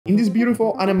In this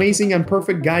beautiful and amazing and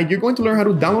perfect guide, you're going to learn how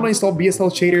to download and install BSL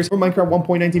shaders for Minecraft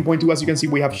 1.19.2. As you can see,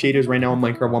 we have shaders right now on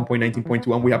Minecraft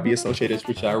 1.19.2, and we have BSL shaders,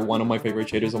 which are one of my favorite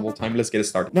shaders of all time. Let's get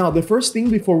started. Now, the first thing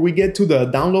before we get to the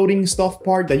downloading stuff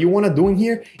part that you want to do in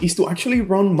here is to actually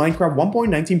run Minecraft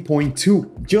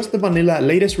 1.19.2, just the vanilla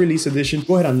latest release edition.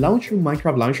 Go ahead and launch your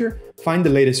Minecraft launcher, find the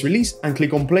latest release and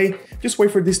click on play. Just wait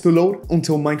for this to load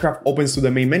until Minecraft opens to the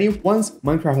main menu. Once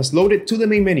Minecraft has loaded to the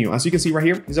main menu, as you can see right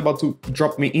here, it's about to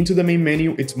drop me into the main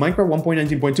menu. It's Minecraft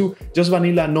 1.19.2, just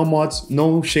vanilla, no mods,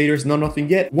 no shaders, no nothing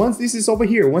yet. Once this is over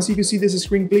here, once you can see this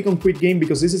screen, click on quit game,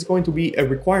 because this is going to be a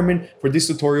requirement for this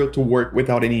tutorial to work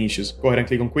without any issues. Go ahead and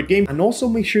click on quit game, and also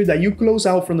make sure that you close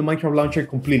out from the Minecraft launcher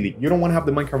completely. You don't want to have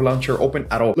the Minecraft launcher open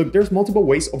at all. Look, there's multiple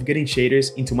ways of getting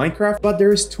shaders into Minecraft, but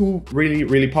there's two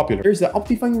really popular. There's the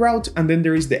Optifine route, and then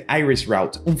there is the Iris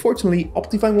route. Unfortunately,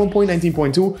 Optifine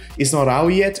 1.19.2 is not out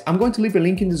yet. I'm going to leave a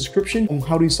link in the description on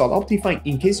how to install Optifine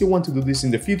in case you want to do this in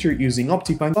the future using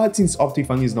Optifine. But since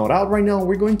Optifine is not out right now,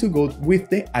 we're going to go with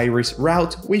the Iris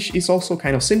route, which is also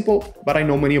kind of simple, but I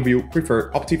know many of you prefer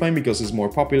Optifine because it's more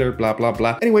popular, blah blah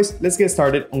blah. Anyways, let's get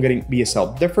started on getting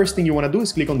BSL. The first thing you want to do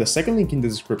is click on the second link in the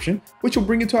description, which will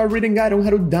bring you to our written guide on how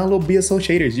to download BSL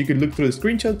shaders. You could look through the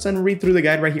screenshots and read through the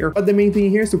guide right here, but the main thing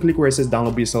here is to click where it says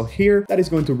download BSL here. That is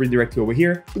going to redirect you over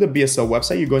here to the BSL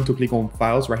website. You're going to click on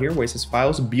files right here where it says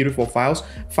files, beautiful files,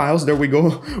 there we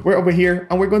go. We're over here,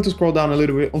 and we're going to scroll down a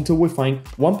little bit until we find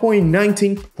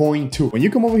 1.19.2. When you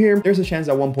come over here, there's a chance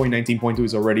that 1.19.2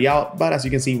 is already out, but as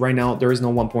you can see right now, there is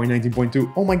no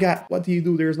 1.19.2. Oh my god, what do you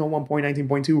do? There's no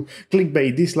 1.19.2.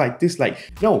 Clickbait,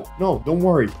 dislike. No, don't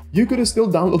worry. You could still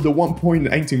download the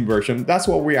 1.19 version. That's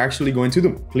what we're actually going to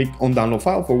do. Click on download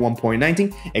file for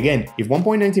 1.19. Again, if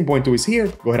 1.19.2 is here,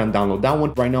 go ahead and download that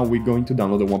one. Right now, we're going to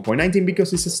download the 1.19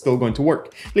 because this is still going to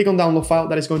work. Click on download file.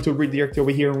 That is going to redirect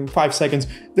over here in 5 seconds.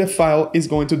 The file is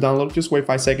going to download. Just wait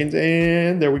 5 seconds,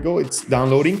 and there we go. It's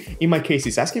downloading. In my case,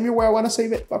 it's asking me where I want to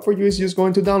save it, but for you, it's just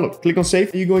going to download. Click on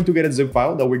save. You're going to get a zip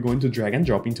file that we're going to drag and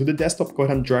drop into the desktop. Go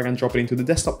ahead and drag and drop it into the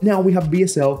desktop. Now we have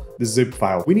BSL, the zip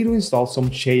file. We need to install some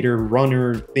shader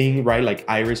runner thing, right? Like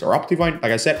Iris or Optifine.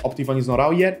 Like I said, Optifine is not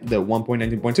out yet, the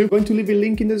 1.19.2. Going to leave a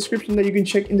link in the description that you can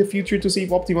check in the future to see if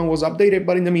Optifine was updated.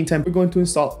 But in the meantime, we're going to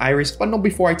install Iris, but not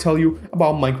before I tell you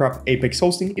about Minecraft Apex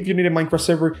hosting. If you need a Minecraft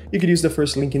server, you could use the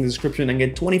first link in the description and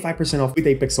get 25% off with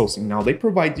Apex hosting. Now they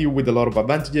provide you with a lot of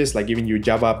advantages, like giving you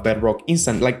Java, Bedrock,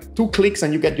 instant, like 2 clicks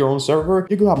and you get your own server.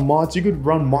 You could have mods, you could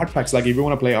run mod packs, like if you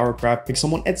want to play Hourcraft, pick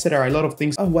someone, etc. A lot of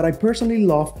things. What I personally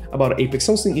love about Apex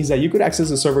hosting is that you could access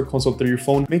the server console through your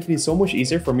phone, making it so much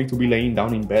easier for me to be laying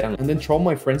down in bed and then throw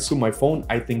my friends to my phone.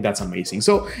 I think that's amazing.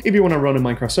 So if you want to run a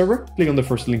Minecraft server, click on the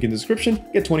first link in the description,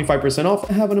 get 25% off,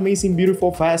 and have an amazing,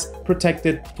 beautiful, fast,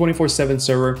 protected 24/7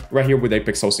 server right here with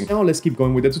Apex hosting. Now let's keep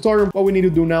going with the tutorial. What we need to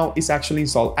do now is actually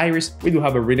install Iris. We do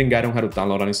have a written guide on how to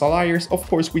download and install Iris. Of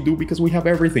course we do, because we have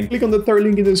everything. Click on the third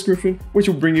link in the description, which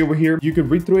will bring you over here. You can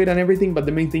read through it and everything, but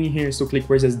the main thing here is to click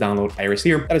where it says download Iris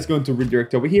here. That is going to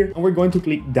redirect over here, and we're going to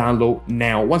click download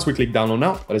now. Once we click download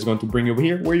now, that is going to bring you over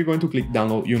here where you're going to click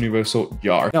download universal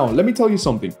jar. Now let me tell you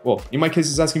something. Well, in my case,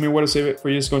 it's asking me where to save it. For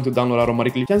you, it's going to download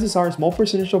automatically. Chances are a small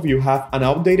percentage of you have an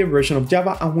outdated version of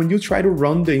Java, and when you try to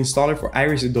run the installer for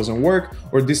Iris, it doesn't work,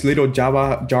 or this little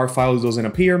Java jar file doesn't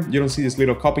appear. You don't see this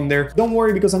little cup in there. Don't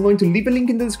worry, because I'm going to leave a link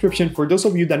in the description for those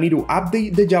of you that need to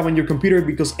update the Java on your computer,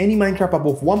 because any Minecraft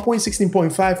above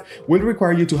 1.16.5 will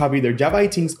require you to have either Java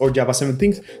 18 or Java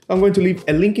 17. I'm going to leave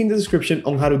a link in the description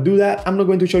on how to do that. I'm not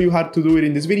going to show you how to do it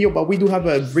in this video, but we do have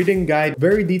a written guide,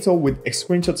 very detailed, with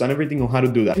screenshots and everything on how to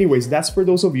do that. Anyways, that's for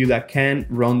those of you that can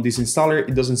run this installer,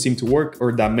 it doesn't seem to work,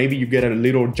 or that maybe you get a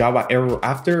little Java error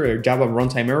after, or Java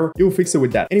runtime error. You'll fix it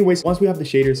with that. Anyways, once we have the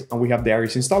shaders and we have the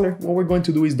Iris installer, what we're going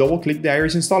to do is double click the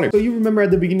Iris installer. So you remember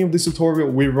at the beginning of this tutorial,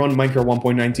 we run Minecraft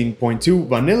 1.19.2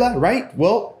 vanilla, right?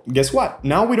 Well, guess what?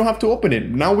 Now we don't have to open it.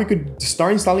 Now we could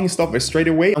start installing stuff straight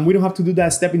away, and we don't have to do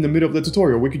that step in the middle of the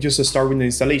tutorial. We could just start with the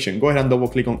installation. Go ahead and double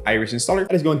click on Iris installer.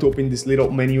 That is going to open this little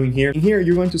menu in here. In here,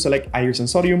 you're going to select Iris and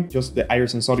Sodium, just the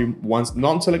Iris and Sodium ones.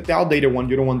 Don't select the outdated one.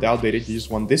 You don't want the outdated, you just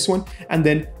want this one. And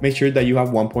then make sure that you have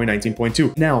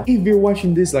 1.19.2. Now, if you're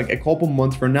watching this like a couple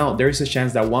months from now, there is a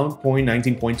chance that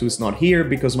 1.19.2 is not here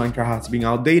because Minecraft has been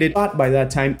outdated. But by that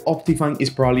time, Optifine is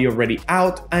probably already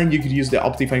out, and you could use the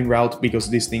Optifine route because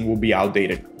this thing will be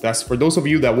outdated. That's for those of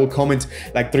you that will comment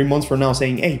like 3 months from now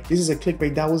saying, hey, this is a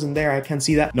clickbait, that wasn't there, I can't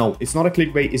see that. No, it's not a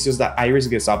clickbait, it's just that Iris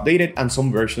gets updated and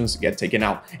some versions get taken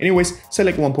out. Anyways,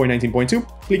 select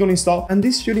 1.19.2, click on install, and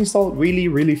this should install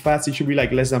really fast. It should be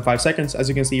like less than 5 seconds. As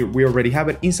you can see, we already have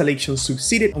it. Installation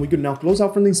succeeded, and we could now close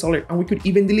out from the installer, and we could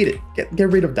even delete it.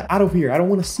 Get rid of that. Out of here. I don't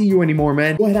want to see you anymore,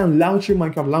 man. Go ahead and launch your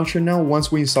Minecraft launcher now.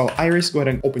 Once we install Iris, go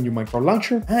ahead and open your Minecraft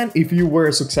launcher. And if you were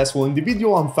a successful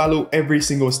individual and follow every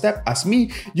single step as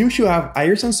me, you should have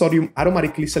Iris and Sodium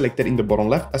automatically selected in the bottom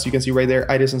left. As you can see right there,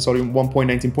 Iris and Sodium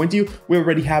 1.19.2. We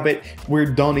already have it. We're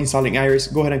done installing Iris.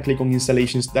 Go ahead and click on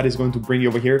installations. That is going to bring you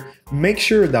over here. Make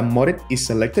sure that modded is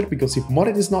selected, because if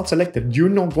modded is not selected, you're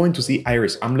not going to see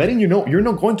Iris. I'm letting you know, you're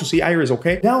not going to see Iris,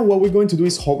 okay? Now what we're going to do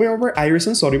is hover over Iris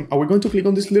and Sodium, and we're going to click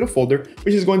on this little folder,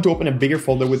 which is going to open a bigger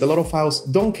folder with a lot of files.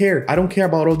 Don't care. I don't care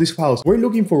about all these files. We're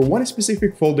looking for one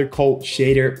specific folder called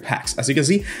shader packs. As you can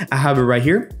see, I have it right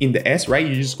here in the S, right?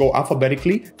 You just go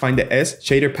alphabetically, find the S,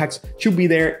 shader packs should be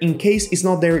there. In case it's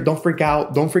not there, don't freak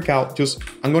out. Don't freak out. Just,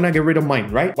 I'm gonna get rid of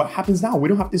mine, right? What happens now? We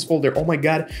don't have this folder. Oh my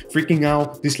God, freaking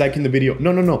out, disliking the video.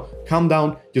 No. Calm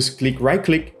down. Just click right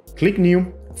click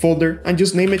new folder and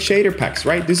just name it shader packs,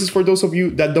 right? This is for those of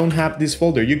you that don't have this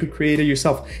folder. You could create it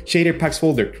yourself. Shader packs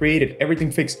folder, create it,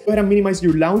 everything fixed. Go ahead and minimize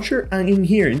your launcher, and in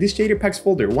here in this shader packs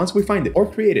folder, once we find it or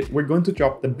create it, we're going to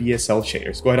drop the BSL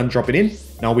shaders. Go ahead and drop it in.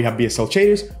 Now we have BSL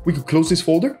shaders. We could close this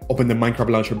folder, open the Minecraft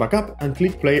launcher back up, and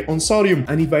click play on Sodium.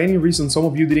 And if by any reason some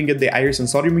of you didn't get the Iris and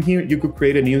Sodium in here, you could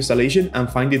create a new installation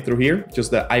and find it through here,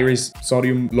 just the Iris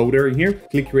Sodium loader in here.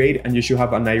 Click create, and you should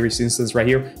have an Iris instance right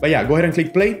here. But yeah, go ahead and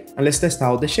click play, and let's test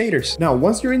out the shaders. Now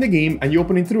once you're in the game and you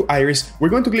open it through Iris, we're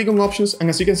going to click on options, and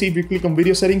as you can see, if you click on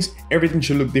video settings, everything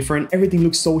should look different. Everything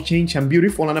looks so changed and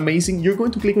beautiful and amazing. You're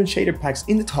going to click on shader packs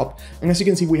in the top, and as you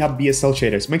can see, we have BSL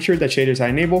shaders. Make sure that shaders are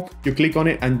enabled. You click on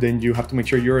it, and then you have to make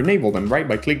sure you enable them, right,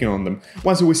 by clicking on them.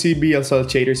 Once we see BSL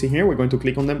shaders in here, we're going to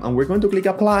click on them, and we're going to click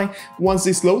apply. Once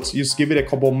this loads, just give it a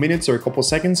couple minutes or a couple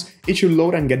seconds. It should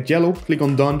load and get yellow. Click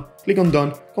on done. Click on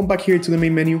done, come back here to the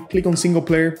main menu, click on single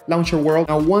player, launch our world.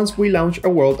 Now once we launch our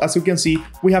world, as you can see,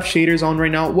 we have shaders on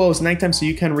right now. Well, it's nighttime, so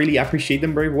you can really appreciate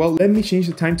them very well. Let me change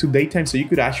the time to daytime so you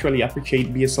could actually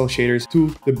appreciate BSL shaders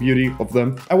to the beauty of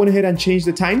them. I went ahead and changed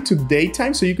the time to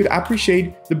daytime so you could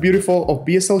appreciate the beautiful of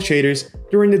BSL shaders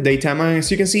during the daytime. And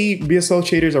as you can see, BSL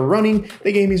shaders are running,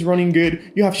 the game is running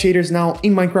good. You have shaders now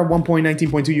in Minecraft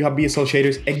 1.19.2, you have BSL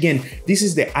shaders. Again, this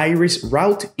is the Iris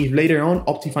route. If later on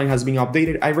Optifine has been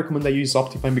updated, I recommend that you use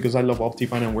Optifine, because I love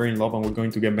Optifine and we're in love and we're going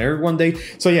to get married one day.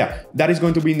 So yeah, that is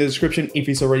going to be in the description if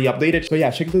it's already updated. So yeah,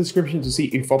 check the description to see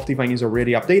if Optifine is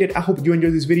already updated. I hope you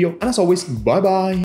enjoyed this video, and as always, bye bye.